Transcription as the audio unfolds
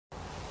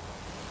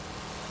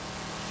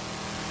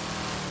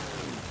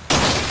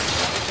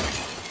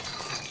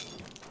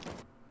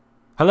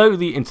Hello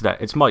the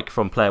internet, it's Mike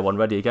from Player One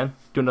Ready again.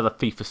 Do another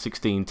FIFA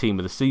 16 Team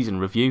of the Season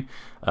review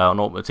on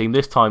Ultimate Team.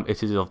 This time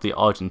it is of the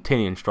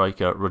Argentinian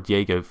striker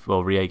Rogelio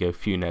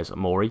Funes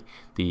Mori,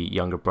 the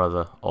younger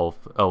brother of,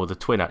 the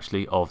twin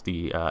actually, of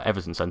the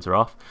Everton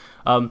centre-half.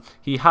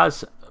 He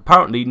has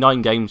apparently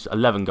 9 games,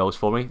 11 goals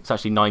for me. It's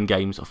actually 9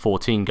 games,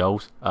 14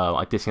 goals.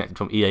 I disconnected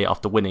from EA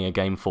after winning a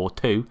game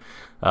 4-2,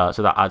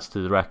 so that adds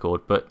to the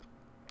record. But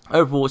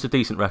overall it's a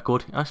decent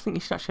record. I think he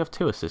should actually have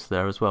 2 assists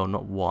there as well,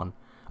 not 1.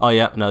 Oh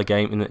yeah, another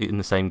game, in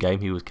the same game,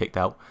 he was kicked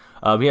out.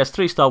 He has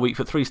 3-star weak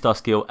foot, 3-star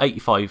skill,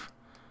 85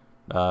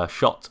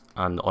 shot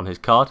and on his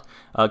card.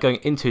 Going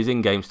into his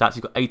in-game stats,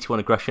 he's got 81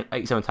 aggression,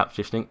 87 tap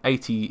positioning,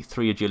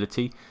 83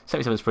 agility,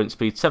 77 sprint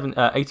speed,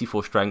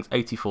 84 strength,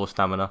 84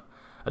 stamina,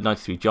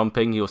 93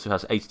 jumping. He also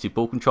has 82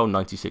 ball control,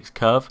 96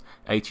 curve,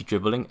 80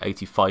 dribbling,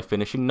 85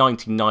 finishing,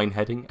 99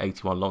 heading,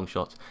 81 long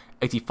shots,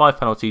 85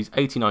 penalties,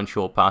 89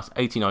 short pass,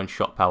 89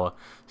 shot power,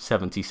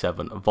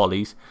 77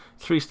 volleys,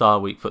 3-star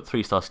weak foot,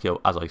 3-star skill,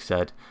 as I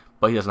said,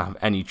 but he doesn't have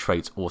any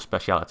traits or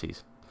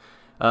specialities.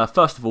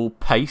 First of all,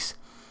 pace.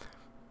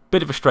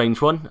 Bit of a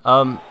strange one.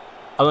 I'm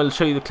going to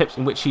show you the clips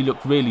in which he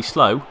looked really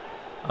slow.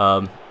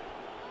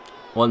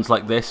 Ones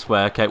like this,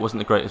 where, okay, it wasn't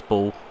the greatest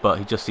ball, but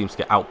he just seems to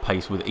get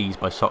outpaced with ease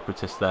by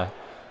Socrates there.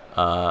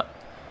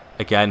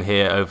 Again,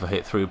 here,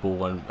 overhit through ball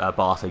when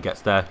Barthe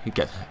gets there. He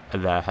gets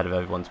there ahead of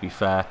everyone, to be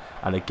fair.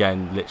 And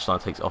again,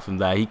 Lichtstein takes it off him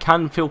there. He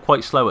can feel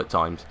quite slow at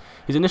times.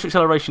 His initial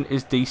acceleration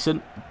is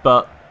decent,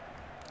 but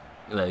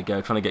there you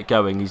go, trying to get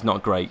going, he's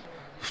not great.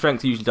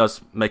 Strength usually does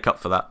make up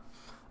for that.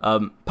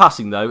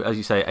 Passing though, as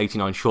you say,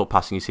 89 short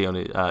passing you see on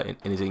in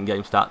his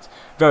in-game stats.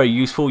 Very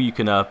useful. You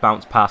can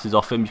bounce passes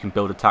off him. You can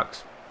build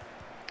attacks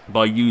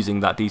by using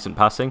that decent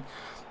passing.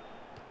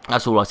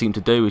 That's all I seem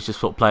to do, is just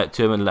sort of play it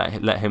to him and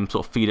let him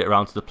sort of feed it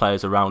around to the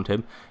players around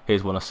him.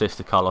 Here's one assist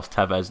to Carlos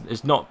Tevez.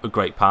 It's not a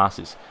great pass.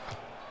 It's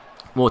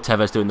more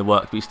Tevez doing the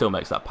work, but he still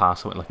makes that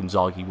pass, something like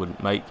Inzaghi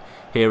wouldn't make.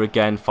 Here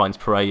again, finds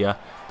Pereira.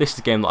 This is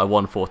a game that I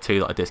won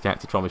 4-2 that I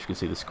disconnected from, if you can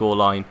see the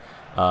scoreline.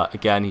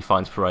 Again, he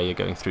finds Pereira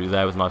going through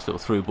there with a nice little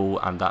through ball,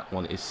 and that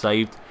one is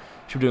saved.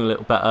 Should be doing a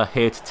little better.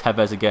 Here to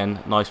Tevez again,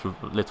 nice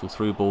little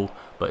through ball,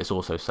 but it's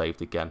also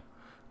saved again.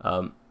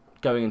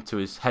 Going into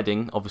his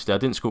heading, obviously I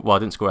didn't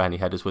score any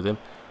headers with him,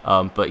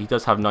 but he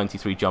does have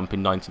 93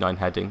 jumping, 99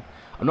 heading.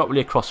 I'm not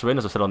really a crosser in,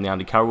 as I said on the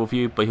Andy Carroll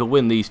review, but he'll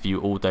win these for you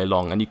all day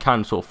long, and you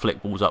can sort of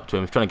flick balls up to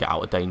him. If you're trying to get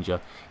out of danger,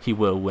 he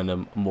will win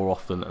them more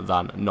often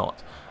than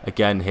not.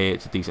 Again, here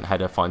it's a decent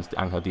header, finds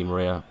Angel Di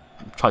Maria.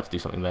 Tried to do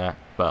something there,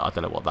 but I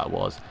don't know what that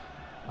was.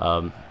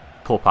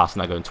 Poor pass,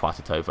 and now going to twat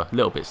it over. A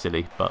little bit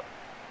silly, but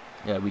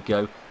there we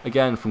go.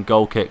 Again, from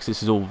goal kicks,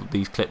 this is all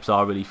these clips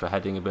are really for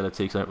heading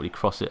ability, because I don't really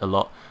cross it a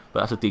lot. But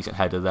that's a decent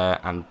header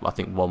there, and I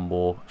think one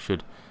more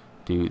should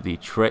do the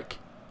trick.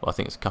 Well, I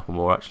think it's a couple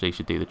more actually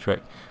should do the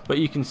trick. But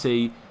you can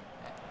see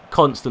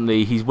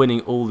constantly he's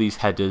winning all these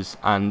headers,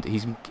 and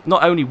he's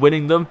not only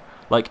winning them,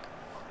 like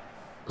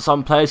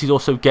some players, he's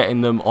also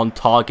getting them on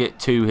target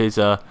to his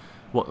a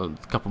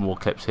couple more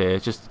clips here.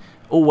 Just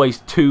always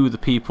to the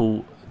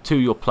people, to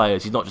your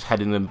players. He's not just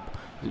heading them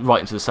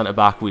right into the centre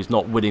back, or he's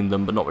not winning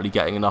them but not really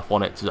getting enough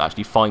on it to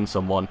actually find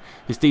someone.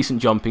 His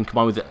decent jumping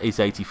combined with his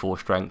 84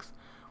 strength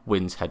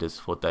wins headers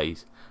for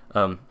days.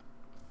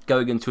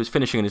 Going into his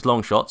finishing and his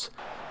long shots,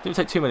 didn't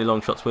take too many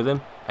long shots with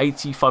him.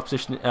 85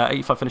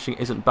 finishing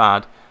isn't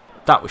bad.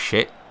 That was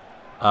shit.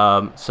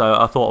 So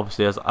I thought,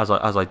 obviously, as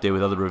I do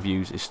with other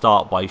reviews, is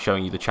start by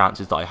showing you the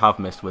chances that I have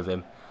missed with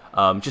him.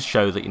 Just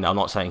show that, you know, I'm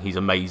not saying he's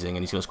amazing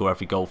and he's going to score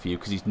every goal for you,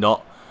 because he's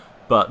not.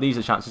 But these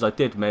are chances I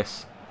did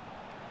miss.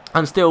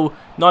 And still,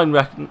 game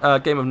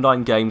of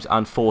 9 games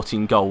and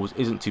 14 goals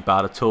isn't too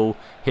bad at all.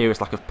 Here,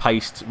 his lack of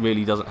pace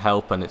really doesn't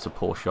help, and it's a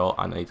poor shot,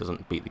 and he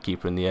doesn't beat the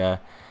keeper in the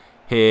air.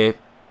 Here,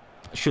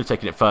 I should have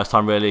taken it first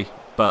time really,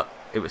 but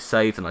it was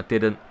saved and I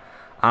didn't.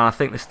 And I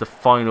think this is the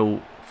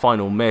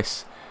final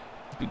miss.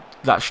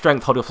 That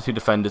strength holding off the 2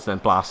 defenders, then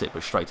blast it,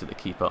 but straight to the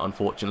keeper,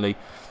 unfortunately.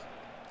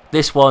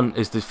 This one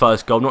is the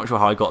first goal. Not sure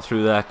how I got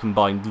through there.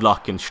 Combined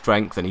luck and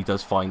strength, and he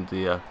does find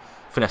the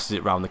finesses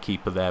it round the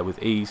keeper there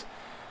with ease.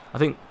 I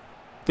think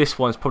this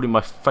one's probably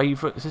my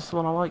favourite. Is this the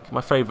one I like?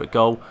 My favourite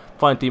goal.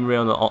 Find Di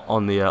Maria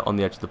on the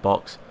edge of the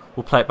box.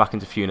 We'll play it back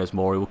into Funes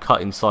Mori. We'll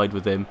cut inside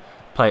with him.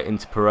 Play it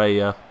into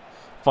Pereira.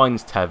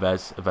 Finds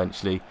Tevez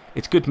eventually.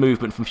 It's good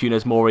movement from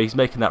Funes Mori. He's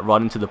making that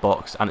run into the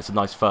box, and it's a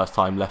nice first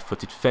time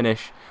left-footed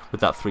finish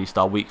with that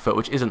 3-star weak foot,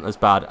 which isn't as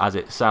bad as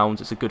it sounds.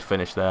 It's a good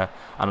finish there,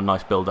 and a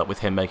nice build-up with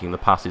him making the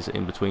passes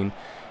in between.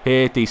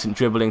 Here, decent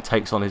dribbling,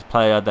 takes on his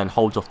player, then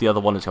holds off the other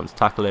one as he comes to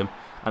tackle him,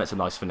 and it's a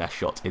nice finesse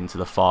shot into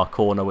the far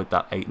corner with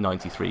that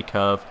 893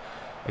 curve.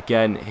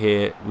 Again,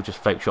 here we'll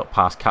just fake shot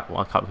past I can't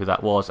remember who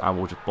that was, and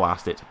we'll just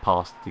blast it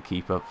past the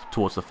keeper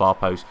towards the far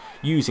post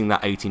using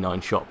that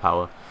 89 shot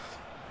power.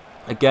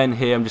 Again,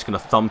 here I'm just going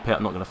to thump it.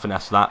 I'm not going to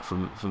finesse that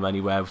from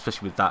anywhere,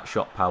 especially with that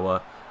shot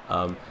power.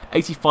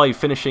 85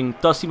 finishing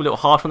does seem a little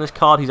harsh on this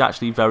card. He's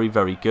actually very,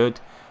 very good.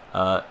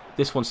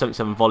 This one's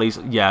 77 volleys.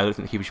 Yeah, I don't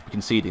think the keeper should be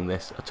conceding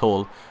this at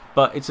all.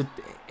 but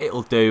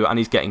it'll do, and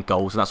he's getting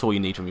goals, and that's all you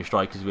need from your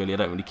strikers, really. I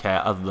don't really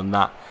care other than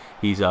that.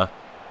 He's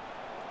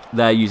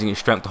there using his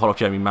strength to hold off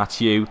Jeremy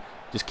Mathieu.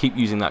 Just keep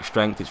using that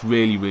strength. It's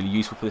really, really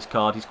useful for this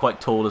card. He's quite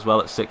tall as well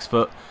at 6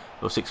 foot,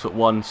 or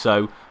 6'1",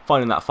 so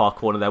finding that far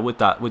corner there with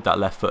that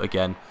left foot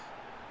again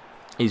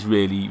is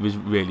really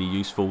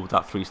useful.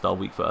 That 3-star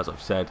weak foot, as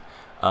I've said.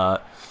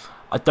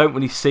 I don't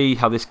really see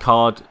how this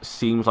card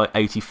seems like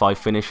 85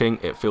 finishing.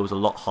 It feels a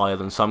lot higher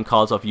than some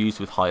cards I've used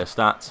with higher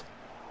stats.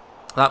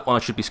 That one I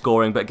should be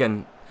scoring, but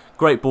again,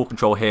 great ball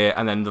control here,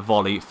 and then the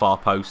volley, far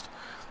post.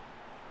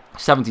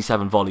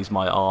 77 volleys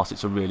my arse.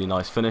 It's a really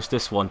nice finish.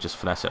 This one, just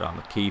finesse it around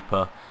the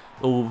keeper.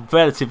 All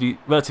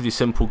relatively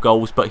simple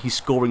goals, but he's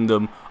scoring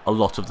them a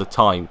lot of the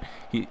time.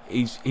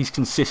 He's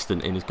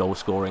consistent in his goal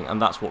scoring,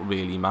 and that's what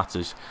really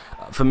matters.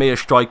 For me, a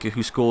striker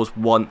who scores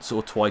once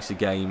or twice a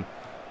game,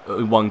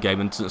 in one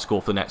game, and doesn't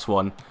score for the next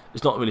one,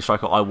 it's not really a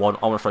striker I want.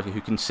 I want a striker who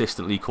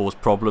consistently causes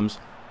problems.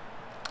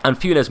 And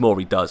Funes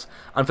Mori does.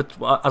 And for,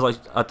 as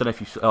I don't know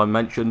if I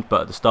mentioned,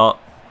 but at the start,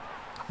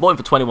 bought him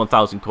for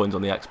 21,000 coins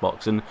on the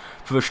Xbox, and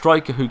for a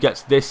striker who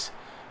gets this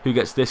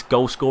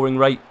goal scoring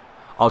rate,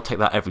 I'll take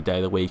that every day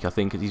of the week. I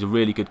think he's a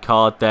really good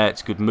card there.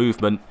 It's good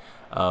movement,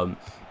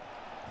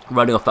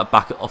 running off the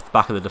back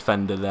of the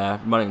defender there,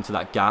 running into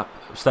that gap,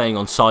 staying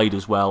on side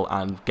as well,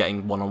 and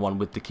getting one-on-one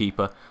with the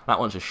keeper. That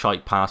one's a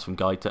shite pass from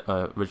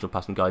original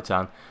pass from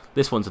Gaetan.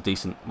 This one's a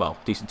decent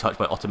touch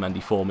by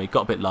Otamendi for me.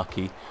 Got a bit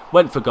lucky,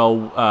 went for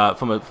goal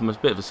from a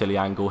bit of a silly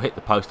angle, hit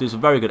the post. It was a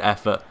very good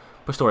effort.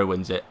 Pastore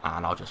wins it,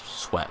 and I'll just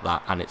sweat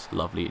that, and it's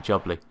lovely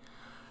jubbly.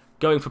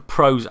 Going for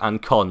pros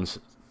and cons.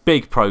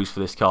 Big pros for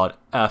this card.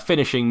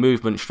 Finishing,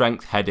 movement,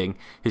 strength, heading.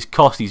 His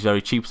cost, he's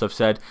very cheap, as I've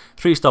said.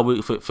 3-star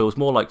weak foot feels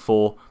more like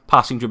 4.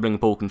 Passing, dribbling,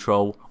 ball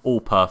control, all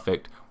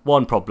perfect.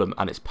 One problem,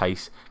 and it's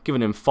pace.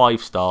 Giving him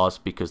 5 stars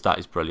because that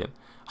is brilliant.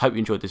 I hope you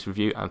enjoyed this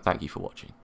review, and thank you for watching.